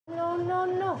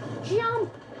no.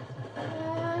 Jump!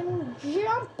 And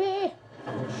jumpy!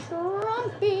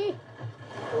 Shrumpy!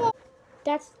 Whoa.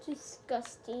 That's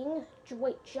disgusting.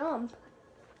 Wait, jump?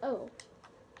 Oh.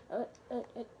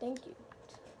 Thank you.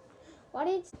 What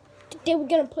is... Today we're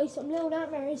gonna play some Little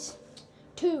Nightmares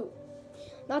 2.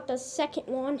 Not the second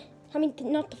one. I mean,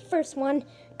 not the first one.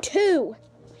 2.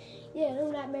 Yeah,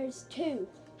 Little Nightmares 2.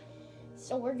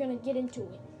 So we're gonna get into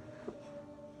it.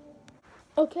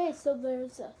 Okay, so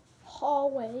there's a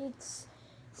hallway. It's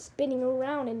spinning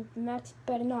around and Max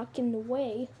better not get in the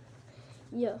way.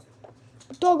 Yeah.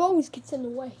 The dog always gets in the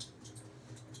way.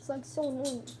 It's like so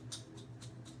annoying.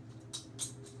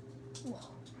 Whoa.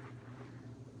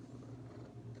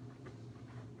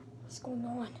 What's going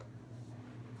on?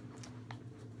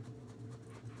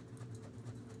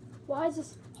 Why is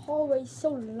this hallway so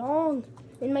long?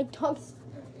 And my dog's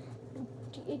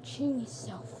itching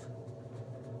himself.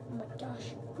 Oh my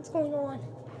gosh. What's going on?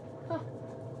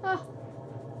 Oh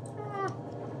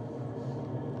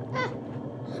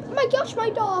my gosh, my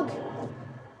dog!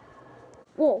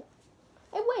 Whoa.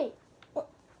 Hey, wait. What?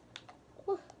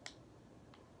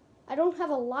 I don't have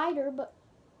a lighter, but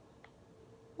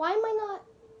why am I not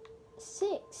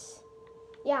 6?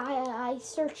 Yeah, I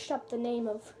searched up the name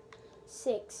of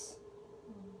 6.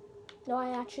 No,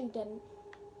 I actually didn't.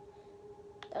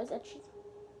 That was actually...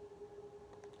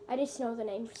 I just know the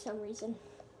name for some reason.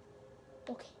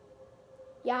 Okay.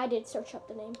 Yeah, I did search up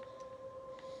the name.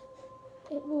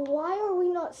 Why are we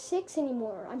not 6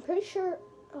 anymore? I'm pretty sure...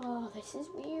 Oh, this is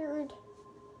weird.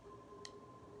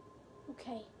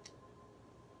 Okay.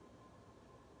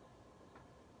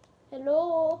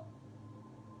 Hello?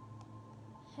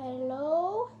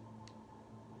 Hello?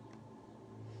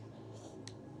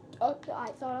 Oh, I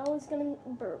thought I was gonna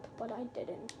burp, but I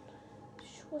didn't.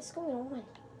 What's going on?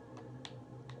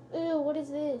 Ew, what is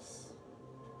this?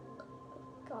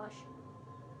 Gosh.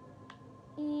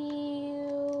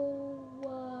 Ew,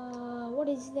 what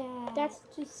is that? That's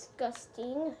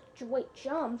disgusting. Wait,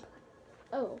 jump?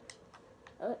 Oh.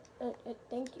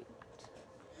 Thank you.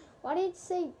 Why did it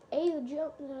say A to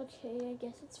jump? Okay, I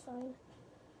guess it's fine.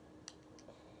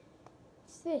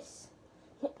 What's this?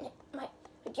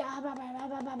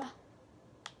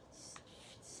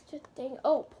 It's the thing.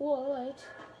 Oh, pull it.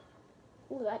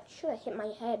 Ooh, that should have hit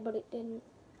my head, but it didn't.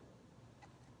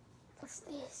 What's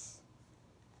this?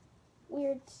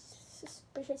 Weird,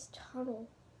 suspicious tunnel.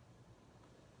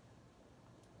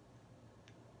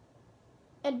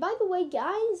 And by the way,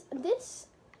 guys,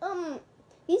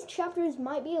 these chapters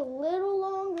might be a little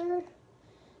longer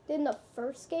than the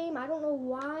first game. I don't know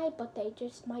why, but they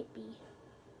just might be.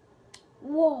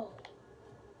 Whoa.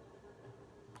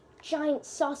 Giant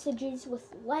sausages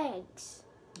with legs.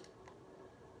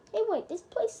 Hey, wait, this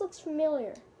place looks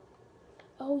familiar.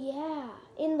 Oh, yeah.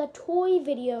 In the toy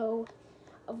video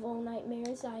of Little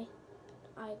Nightmares, I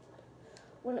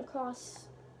went across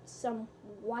some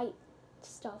white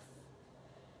stuff.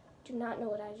 Do not know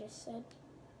what I just said.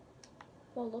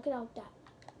 Well, look at how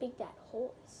big that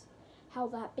hole is. How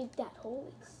that big that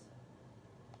hole is.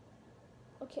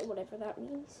 Okay, whatever that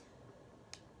means.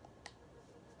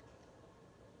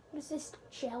 What is this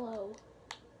jello?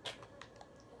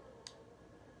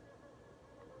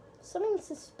 Something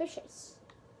suspicious.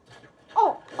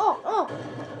 Oh!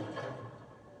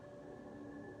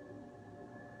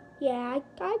 Yeah,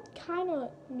 I kind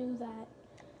of knew that.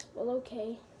 Well,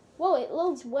 okay. Whoa, it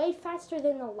loads way faster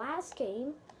than the last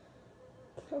game.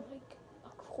 Like,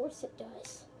 of course it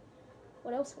does.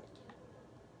 What else would it do?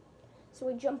 So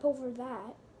we jump over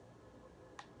that.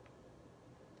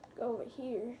 Go over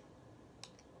here.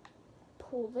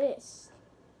 Pull this.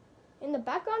 In the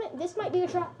background, this might be a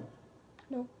trap.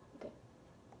 No. Okay.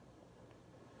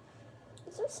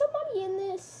 Is there somebody in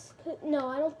this? No,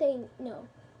 I don't think, no.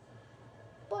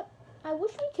 But I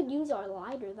wish we could use our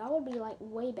lighter. That would be like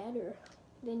way better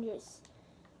than just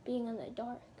being in the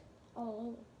dark all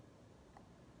alone.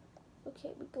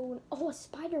 Okay, we go in. Oh, a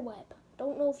spider web.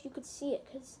 Don't know if you could see it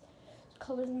because the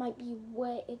colors might be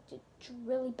wet. It's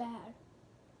really bad.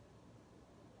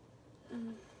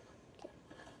 Okay.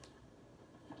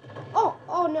 Oh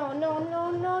no.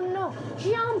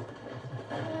 Jump!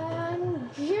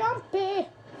 And jumpy!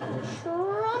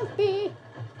 Shrumpy!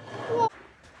 Whoa.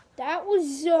 That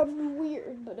was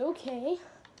weird, but okay.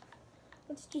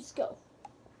 Let's just go.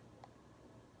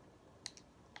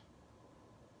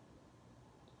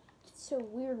 It's a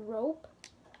weird rope.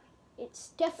 It's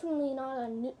definitely not a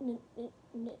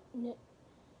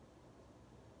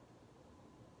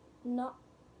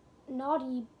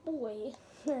naughty boy.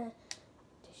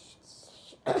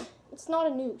 It's not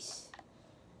a noose.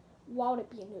 why would it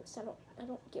be a noose? I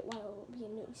don't get why it would be a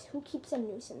noose. Who keeps a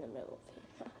noose in the middle of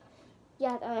here?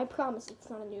 Yeah, I promise it's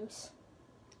not a noose.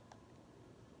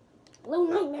 Little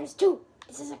Nightmares 2.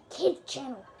 This is a kid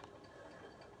channel.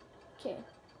 Okay,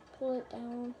 pull it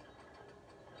down.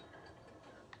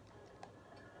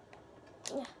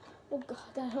 Yeah. Oh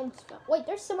god, that almost fell. Wait,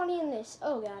 there's somebody in this.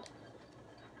 Oh god.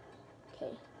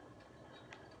 Okay.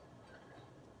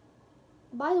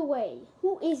 By the way,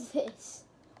 who is this?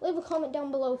 Leave a comment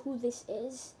down below who this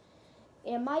is.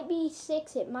 It might be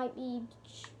Six. It might be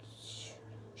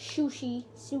sushi,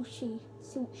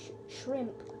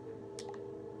 shrimp,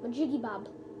 Majiggy Bob,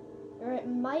 or it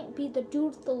might be the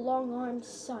dude with the long-armed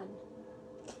son.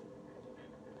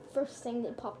 First thing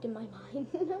that popped in my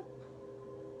mind.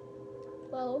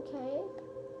 Well, okay.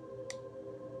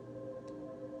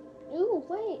 Ooh,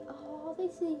 wait. Oh,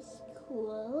 this is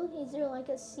cool. Is there like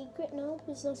a secret? No,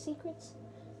 there's no secrets.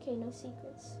 Okay, no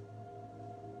secrets.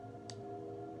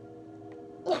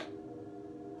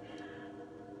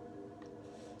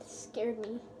 Scared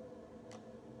me.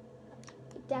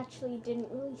 It actually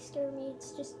didn't really scare me.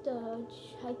 It's just,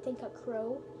 I think a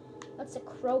crow. That's a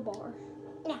crowbar.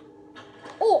 Yeah.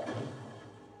 Oh!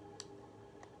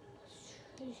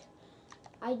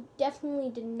 I definitely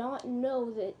did not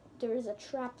know that there is a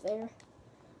trap there.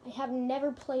 I have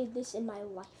never played this in my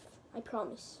life. I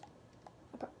promise.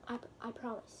 I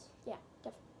promise. Yeah,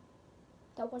 definitely.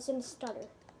 That wasn't a stutter.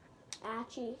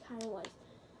 Actually, it kind of was.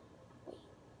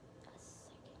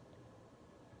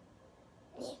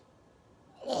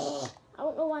 I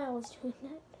don't know why I was doing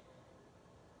that.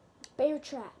 Bear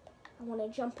trap. I want to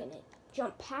jump in it.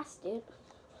 Jump past it.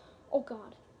 Oh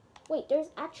god. Wait, there's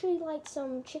actually like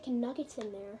some chicken nuggets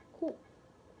in there. Cool.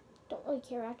 Don't really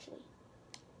care actually.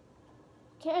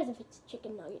 Who cares if it's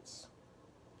chicken nuggets?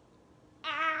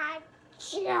 Ah,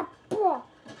 chapa.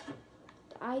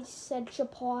 I said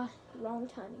chapa wrong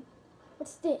timing.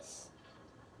 What's this?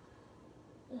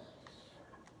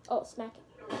 Oh, smack it.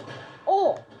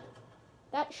 Oh!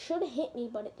 That should have hit me,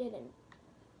 but it didn't.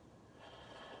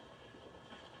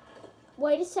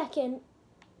 Wait a second.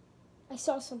 I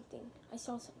saw something.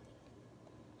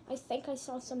 I think I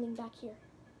saw something back here.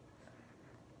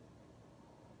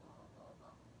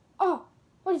 Oh!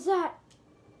 What is that?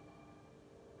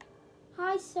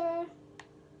 Hi, sir.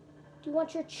 Do you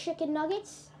want your chicken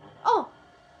nuggets? Oh!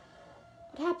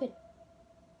 What happened?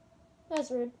 That's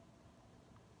rude.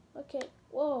 Okay.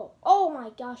 Whoa. Oh my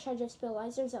gosh, I just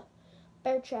realized there's a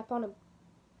bear trap on him.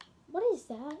 What is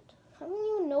that? I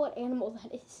don't even know what animal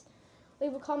that is.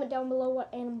 Leave a comment down below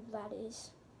what animal that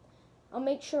is. I'll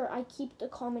make sure I keep the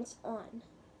comments on.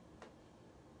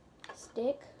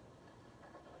 Stick.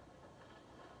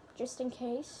 Just in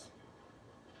case.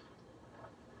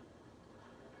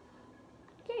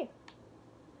 Okay.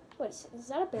 What is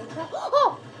that a bear trap?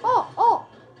 Oh! Oh! Oh!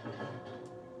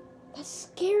 That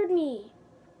scared me.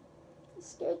 It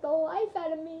scared the life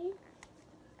out of me.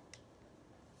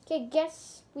 Okay,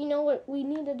 guess we know what we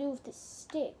need to do with this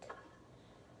stick.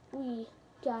 We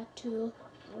got to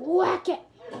whack it.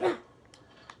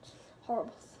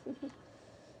 Horrible.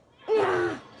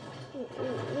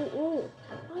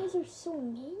 Why is there so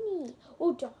many?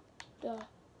 Oh, jump.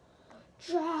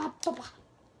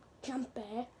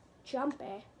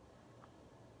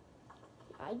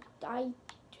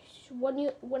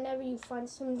 Whenever you find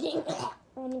something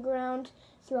on the ground,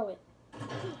 throw it.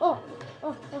 Oh,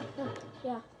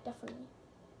 yeah, definitely.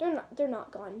 They're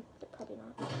not gone. They're probably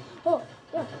not. Oh,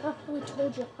 yeah,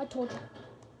 I told you.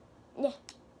 Yeah.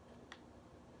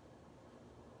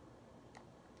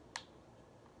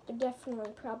 They're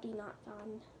definitely probably not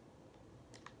gone.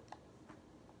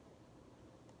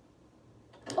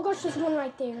 Oh gosh, there's one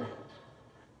right there.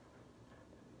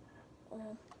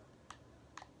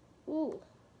 Ooh.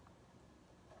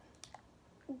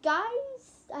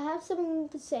 Guys, I have something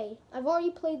to say. I've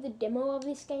already played the demo of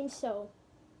this game, so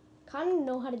kind of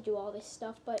know how to do all this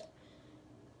stuff, but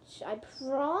I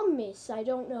promise I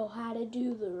don't know how to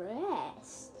do the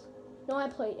rest. No,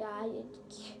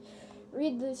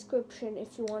 read the description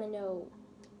if you want to know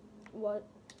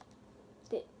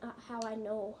how I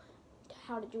know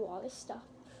how to do all this stuff.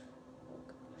 Oh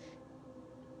gosh.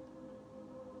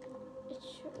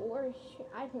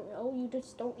 I don't know, you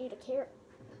just don't need a carrot.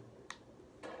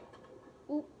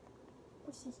 Ooh,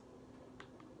 what's this?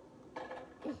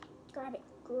 Grab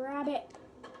it.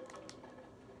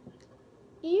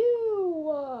 Ew.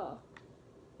 Oh,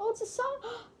 it's a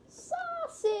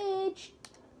sausage.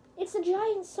 It's a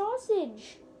giant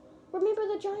sausage. Remember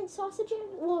the giant sausage?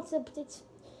 Well, it's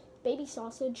baby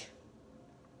sausage.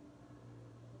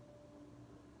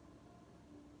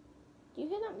 Do you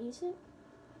hear that music? I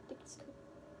think it's cool.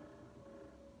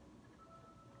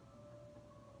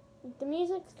 The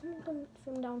music's coming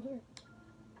from down here.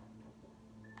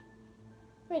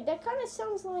 Wait, that kind of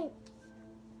sounds like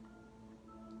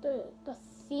the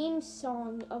theme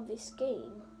song of this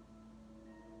game.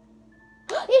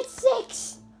 It's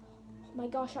 6! Oh my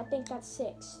gosh, I think that's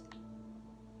 6.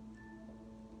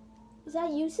 Is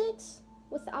that you, 6?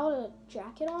 Without a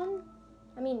jacket on?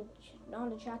 I mean,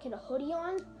 not a jacket, a hoodie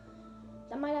on?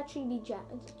 That might actually be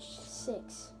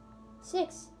 6.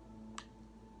 6.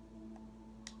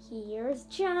 Here's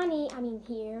Johnny. I mean,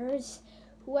 here's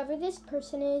whoever this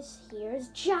person is. Here's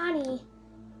Johnny.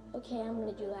 Okay, I'm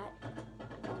gonna do that.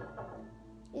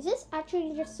 Is this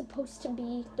actually just supposed to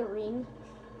be The Ring?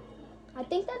 I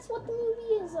think that's what the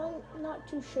movie is. I'm not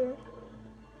too sure.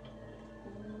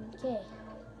 Okay.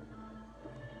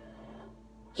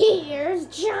 Here's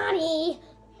Johnny.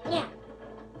 Yeah.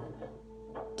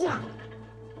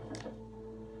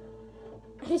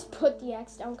 I just put the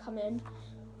X down, come in.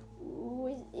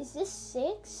 Ooh, is this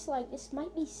 6? Like, this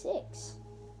might be 6.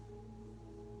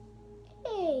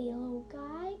 Hey, little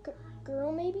guy.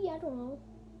 Girl, maybe? I don't know.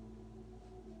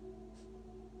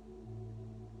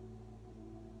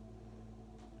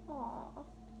 Aw.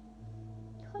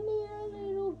 Come here,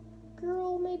 little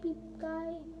girl, maybe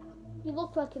guy. You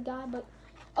look like a guy, but...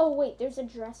 Oh, wait, there's a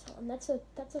dress on. That's a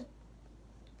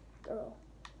girl.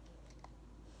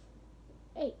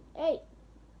 Hey, hey.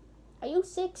 Are you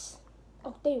 6?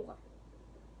 Oh, there you are.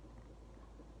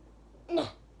 Nah.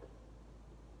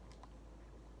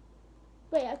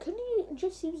 Wait, I couldn't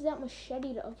just use that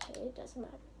machete to... Okay, it doesn't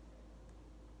matter.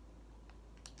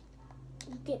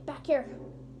 Get back here.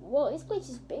 Whoa, this place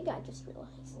is big, I just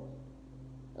realized.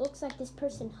 It looks like this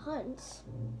person hunts.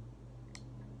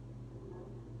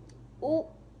 Oh.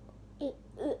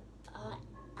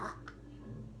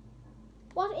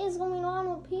 What is going on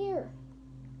up here?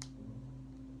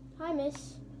 Hi,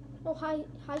 miss. Oh, hi,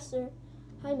 sir.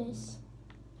 Hi, miss.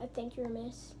 I think you're a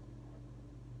miss.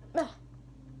 Ah.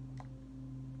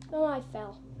 No, I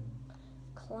fell.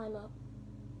 Climb up.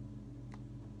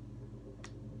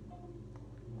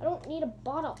 I don't need a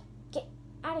bottle. Get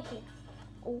out of here.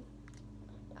 Oh.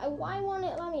 Why won't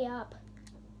it let me up?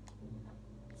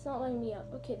 It's not letting me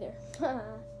up. Okay, there.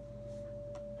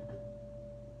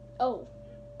 Oh.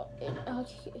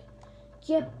 Okay.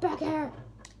 Get back here.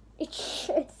 It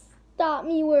stopped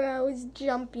me where I was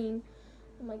jumping.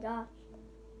 Oh my gosh.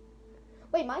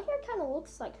 Wait, my hair kind of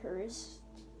looks like hers.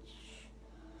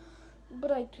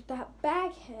 But that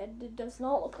bag head does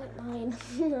not look like mine.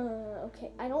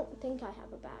 Okay, I don't think I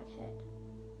have a bag head.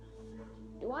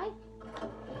 Do I?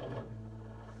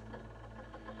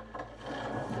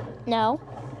 No.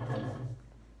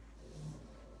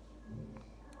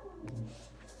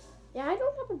 Yeah, I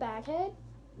don't have a bag head.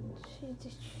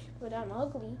 But I'm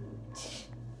ugly.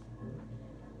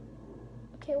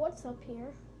 Okay, what's up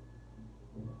here?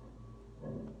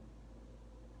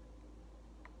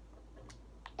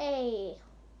 Hey,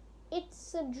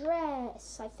 it's a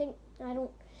dress. I think,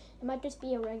 it might just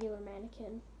be a regular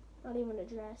mannequin. Not even a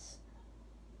dress.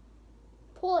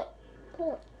 Pull it,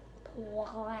 pull it,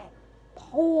 pull it,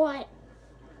 pull it.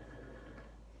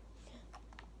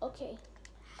 Okay,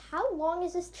 how long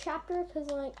is this chapter? Because,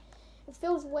 like, it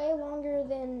feels way longer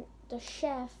than the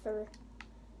chef or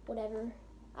whatever.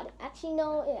 Actually,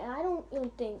 no, I don't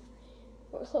even think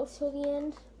we're close to the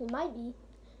end. We might be.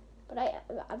 But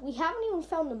we haven't even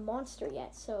found the monster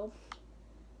yet, so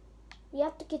we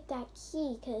have to get that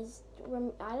key, because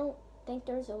I don't think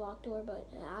there's a locked door, but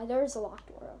there's a locked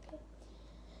door, okay.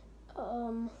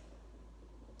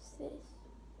 What's this?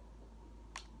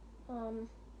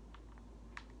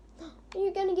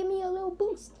 You're gonna give me a little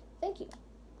boost. Thank you.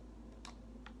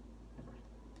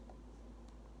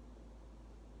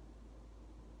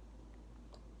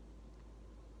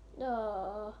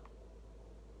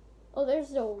 Oh, there's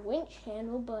the winch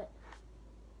handle, but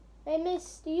hey,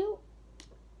 miss, do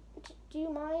you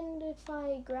mind if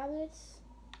I grab this?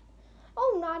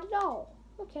 Oh, not at all.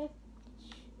 Okay.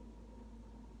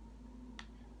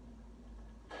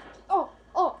 Oh.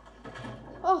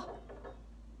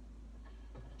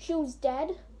 She was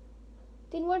dead?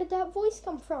 Then where did that voice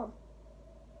come from?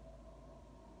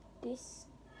 This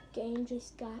game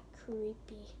just got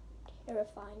creepy.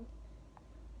 Terrifying.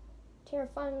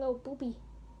 Terrifying little booby.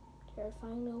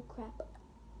 Terrifying little crap.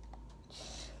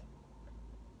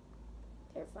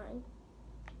 Terrifying.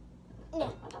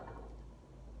 Yeah.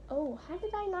 Oh, how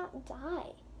did I not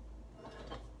die?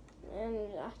 And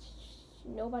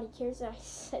nobody cares that I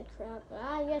said crap.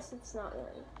 I guess it's not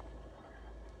really.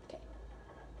 Okay.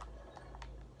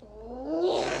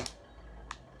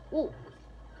 Ooh.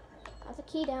 Got the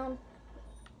key down.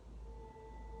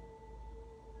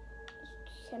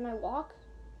 Can I walk?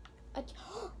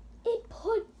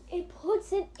 It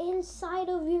puts it inside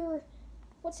of your,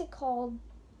 what's it called?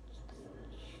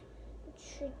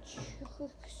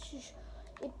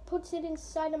 It puts it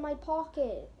inside of my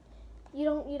pocket. You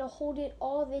don't need to hold it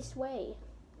all this way.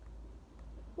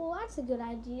 Well, that's a good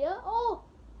idea. Oh!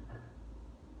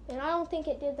 And I don't think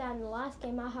it did that in the last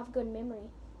game. I have good memory.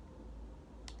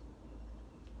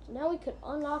 So now we could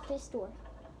unlock this door.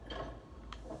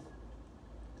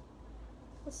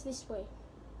 What's this way?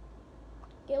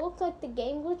 It looked like the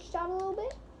game glitched out a little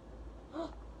bit.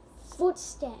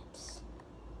 Footsteps.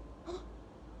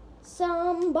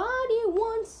 Somebody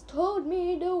once told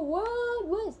me the world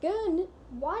was gonna...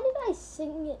 Why did I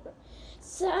sing it?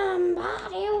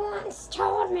 Somebody once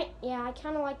told me... Yeah, I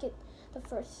kind of like it the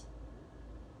first.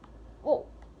 Whoa.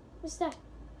 What's that?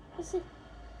 What's it?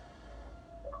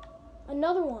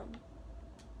 Another one.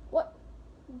 What?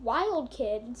 Wild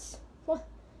kids. What?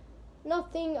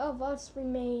 Nothing of us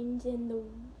remains in the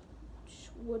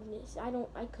woodness. I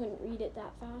couldn't read it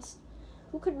that fast.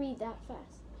 Who could read that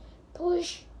fast?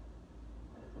 Push.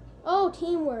 Oh,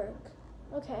 teamwork.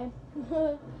 Okay.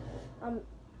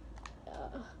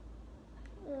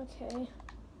 Okay.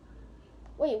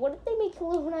 Wait, what if they make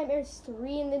Little Nightmares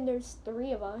 3 and then there's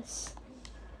 3 of us?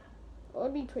 That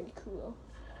would be pretty cool.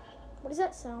 What does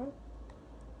that sound?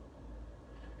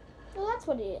 Well, that's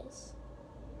what it is.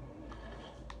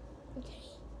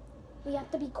 Okay. We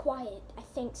have to be quiet. I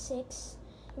think 6.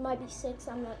 It might be 6.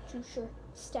 I'm not too sure.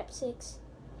 Step 6.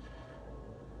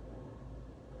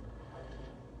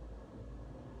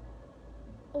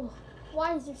 Oh,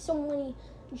 why is there so many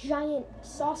giant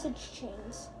sausage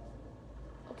chains?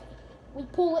 Okay. We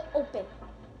pull it open.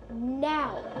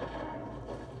 Now.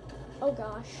 Oh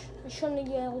gosh. I shouldn't have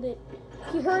yelled it.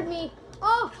 He heard me.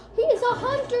 Oh, he is a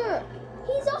hunter.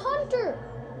 He's a hunter.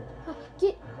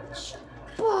 Get...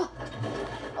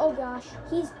 Oh gosh,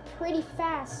 he's pretty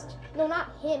fast. No,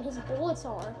 not him. His bullets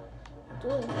are.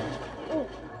 Dude. Oh,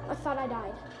 I thought I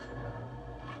died.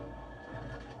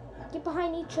 Get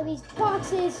behind each of these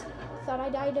boxes. Thought I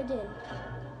died again.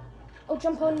 Oh,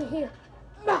 jump on here.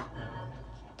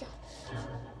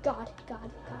 God.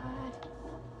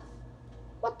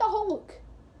 What the Hulk?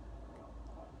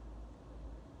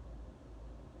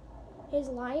 His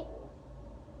light.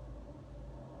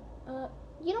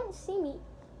 You don't see me.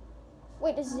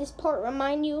 Wait, does this part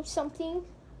remind you of something?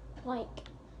 Like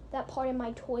that part in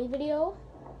my toy video?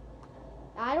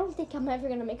 I don't think I'm ever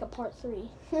gonna make a part 3.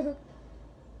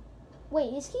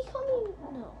 Wait, is he coming?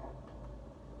 No.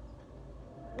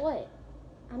 What?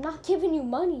 I'm not giving you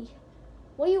money.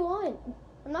 What do you want?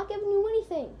 I'm not giving you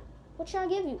anything. What should I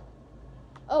give you?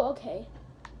 Oh, okay.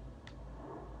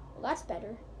 Well, that's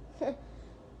better.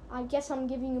 I guess I'm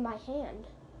giving you my hand.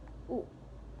 Ooh.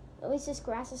 At least this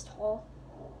grass is tall.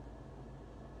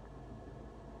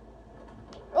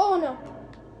 Oh no!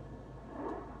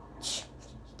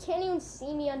 You can't even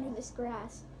see me under this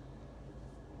grass.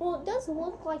 Well, it does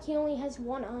look like he only has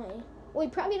one eye. Well,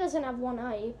 he probably doesn't have one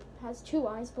eye. He has 2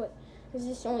 eyes, but there's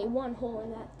just only one hole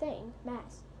in that thing.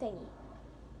 Mask. Thingy.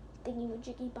 Thingy with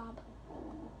Jiggy Bob.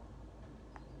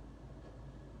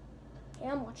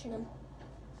 Yeah, I'm watching him.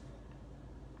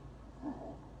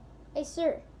 Hey,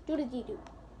 sir. Do-do-dee-doo.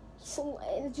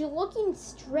 You're looking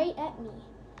straight at me.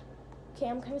 Okay,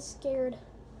 I'm kind of scared.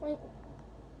 Like,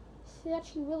 it's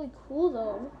actually really cool,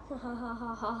 though. Ha ha ha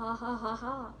ha ha ha ha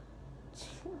ha.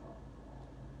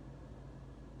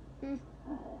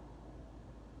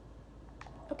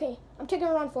 Okay, I'm taking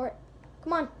a run for it.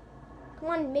 Come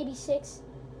on, maybe 6.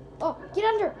 Oh, get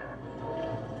under.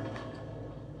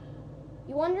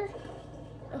 You under?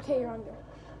 Okay, you're under.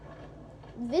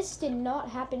 This did not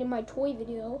happen in my toy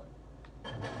video.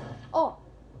 Oh,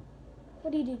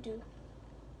 what did you do?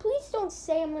 Please don't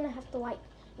say I'm gonna have to like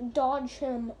dodge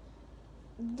him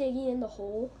digging in the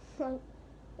hole.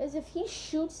 As if he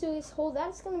shoots through this hole,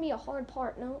 that's gonna be a hard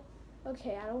part. No?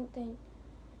 Okay, I don't think.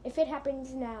 If it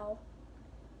happens now.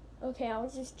 Okay, I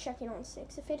was just checking on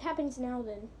 6. If it happens now,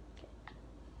 then. Okay.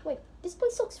 Wait, this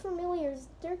place looks familiar. Is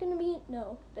there gonna be?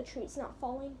 No, the tree's not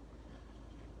falling.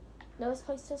 No, this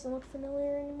place doesn't look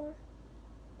familiar anymore.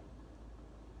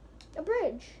 A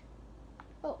bridge.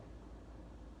 Oh.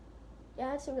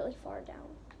 Yeah, that's really far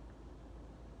down.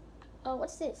 Oh,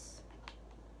 what's this?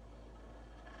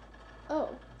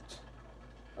 Oh.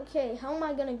 Okay, how am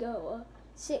I gonna go?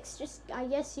 6, just, I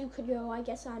guess you could go. I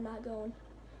guess I'm not going.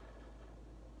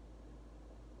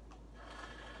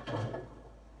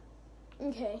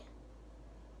 Okay.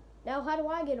 Now how do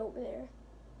I get over there?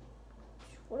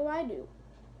 What do I do?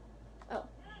 Oh.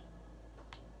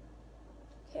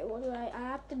 Okay, what do I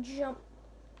have to jump.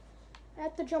 I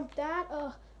have to jump that.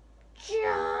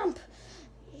 Jump!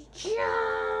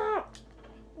 Jump!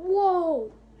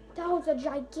 Whoa! That was a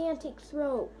gigantic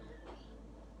throw.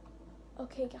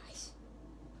 Okay, guys.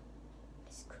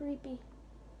 It's creepy.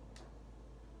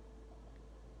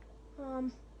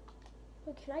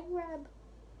 Wait, can I grab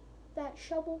that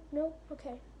shovel? No?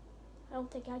 Okay. I don't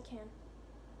think I can.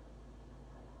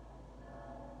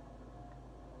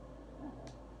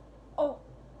 Oh.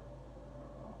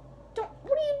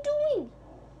 What are you doing?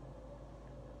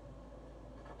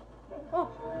 Oh.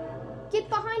 Get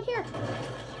behind here.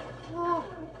 Oh.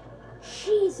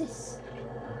 Jesus.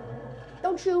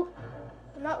 Don't shoot.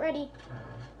 I'm not ready.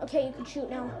 Okay, you can shoot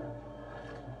now.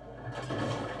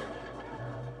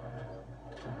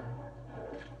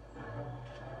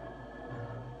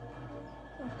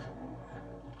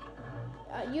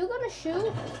 You gonna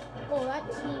shoot? Oh, that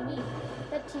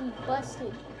TV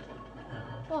busted.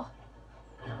 Oh,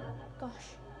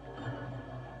 gosh.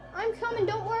 I'm coming,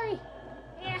 don't worry.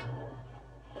 Yeah.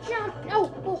 Jump,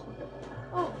 no.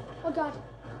 Oh God.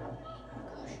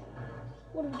 Gosh,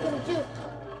 what are we gonna do?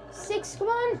 6, come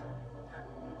on.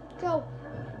 Go.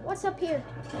 What's up here?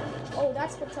 Oh,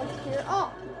 that's what's up here.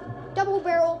 Oh, double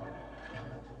barrel.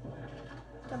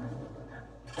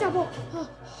 Double.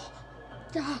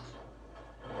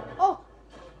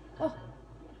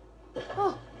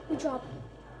 Oh, we dropped.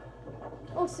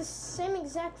 Oh, it's the same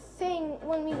exact thing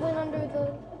when we went under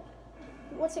the,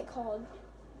 what's it called?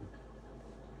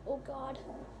 Oh God.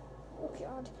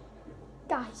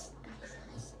 Guys.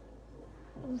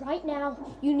 Right now,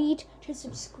 you need to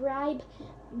subscribe,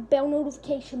 bell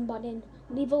notification button,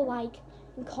 leave a like,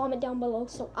 and comment down below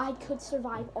so I could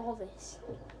survive all this.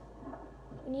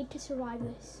 We need to survive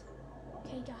this.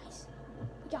 Okay, guys.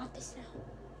 We got this now.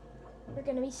 We're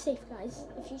gonna be safe, guys,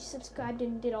 if you subscribed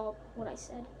and did all what I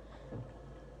said.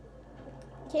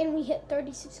 Can we hit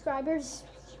 30 subscribers?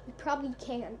 We probably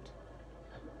can't.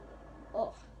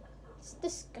 Oh, it's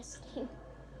disgusting.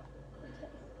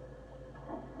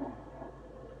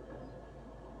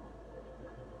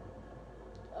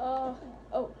 Oh.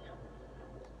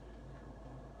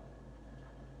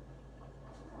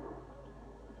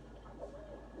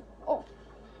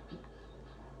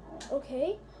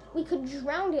 Okay. We could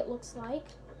drown it, looks like.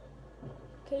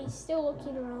 Okay, he's still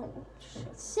looking around.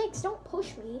 6, don't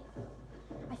push me.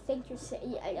 I think you're 6.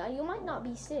 Yeah, you might not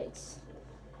be 6.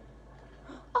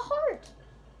 A heart!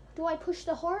 Do I push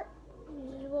the heart?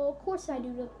 Well, of course I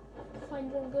do, to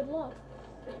find more good luck.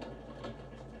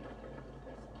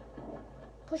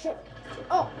 Push it.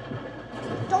 Oh!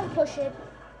 Don't push it.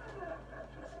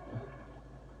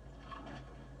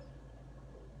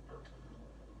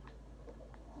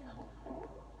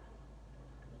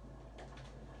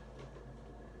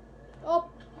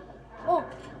 Oh,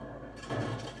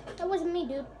 that wasn't me,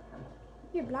 dude.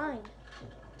 You're blind.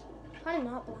 I'm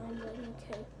not blind,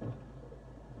 but okay.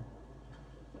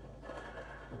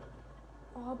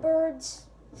 Oh, birds.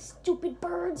 Stupid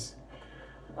birds.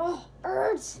 Oh,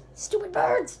 birds. Stupid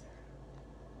birds.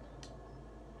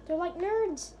 They're like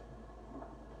nerds.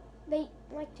 They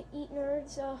like to eat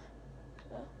nerds. Go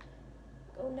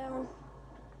down.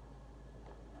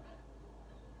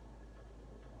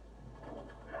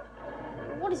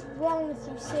 What is wrong with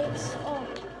you, 6?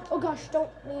 Oh gosh, don't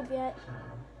leave yet.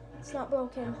 It's not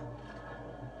broken.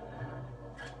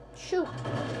 Shoot.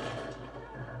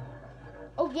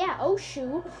 Oh yeah, oh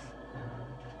shoot.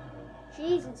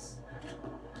 Jesus.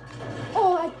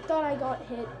 Oh, I thought I got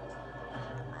hit.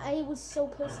 I was so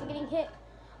close to getting hit.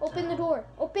 Open the door.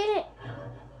 Open it.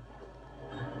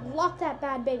 Lock that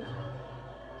bad baby.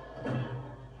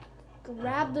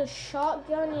 Grab the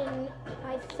shotgun and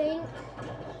I think...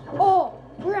 Oh,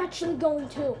 we're actually going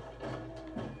to.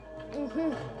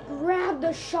 Grab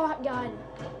the shotgun.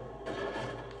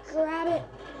 Grab it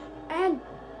and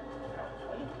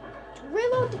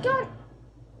reload the gun.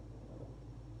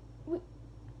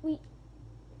 We.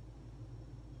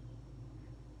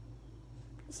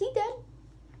 Is he dead?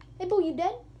 Hey, Boo, you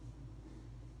dead?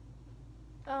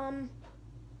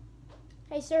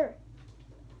 Hey, sir.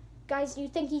 Guys, do you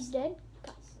think he's dead?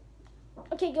 Guys.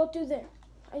 Okay, go through there.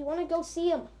 I want to go see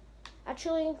him.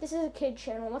 Actually, this is a kid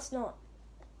channel. Let's not.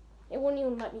 It won't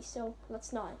even let me, so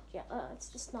let's not. Yeah, it's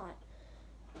just not.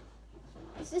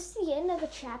 Is this the end of the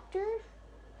chapter?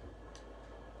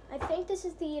 I think this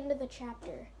is the end of the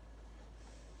chapter.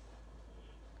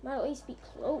 Might at least be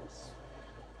close.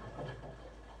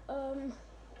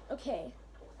 Okay.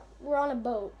 We're on a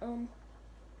boat.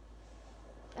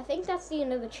 I think that's the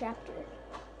end of the chapter.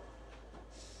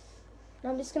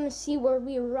 Now I'm just gonna see where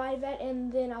we arrive at,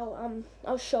 and then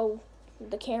I'll show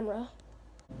the camera.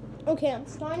 Okay, I'm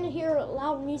starting to hear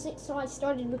loud music, so I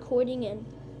started recording, and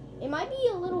it might be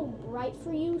a little bright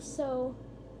for you, so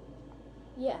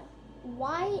Yeah.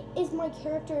 Why is my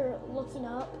character looking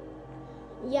up?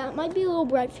 Yeah, it might be a little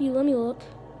bright for you. Let me look.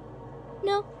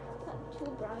 No, not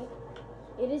too bright.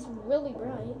 It is really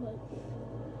bright, but...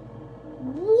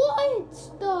 What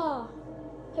the...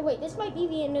 Hey, wait, this might be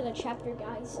the end of the chapter,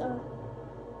 guys.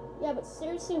 Yeah, but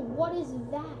seriously, what is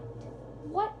that?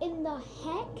 What in the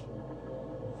heck?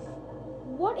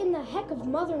 What in the heck of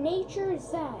Mother Nature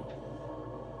is that?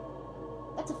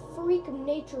 That's a freak of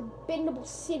nature, bendable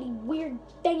city, weird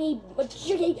thingy,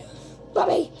 majiggy,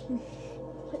 bubby.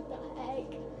 What the heck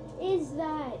is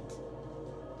that?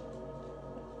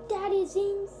 That is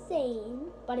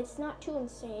insane, but it's not too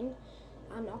insane.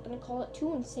 I'm not gonna call it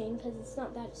too insane because it's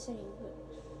not that insane, but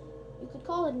you could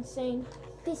call it insane.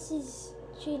 This is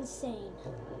insane.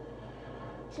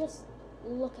 Just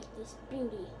look at this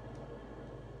beauty.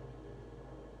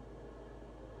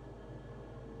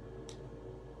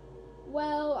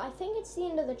 Well, I think it's the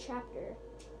end of the chapter.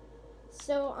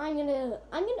 So I'm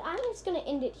just gonna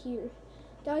end it here.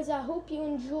 Guys, I hope you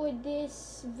enjoyed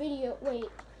this video. Wait,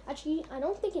 actually, I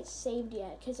don't think it's saved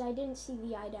yet because I didn't see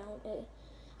the eye down.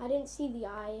 I didn't see the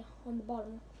eye on the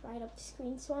bottom right of the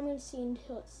screen, so I'm gonna see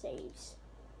until it saves.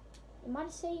 It might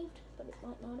have saved, but it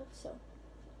might not have, so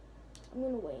I'm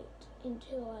gonna wait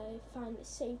until I find the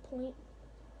save point.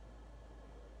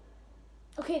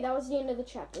 Okay, that was the end of the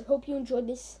chapter. Hope you enjoyed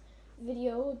this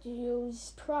video. It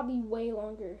was probably way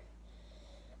longer.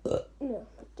 No,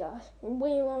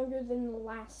 way longer than the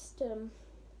last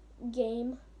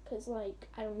game, because, like,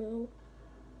 I don't know.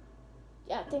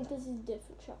 Yeah, I think this is a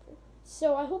different chapter.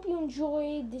 So I hope you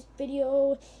enjoyed this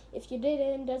video. If you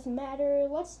didn't, doesn't matter.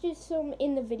 Let's just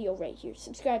end the video right here.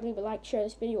 Subscribe, leave a like, share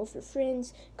this video with your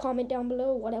friends. Comment down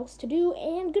below what else to do,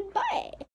 and goodbye.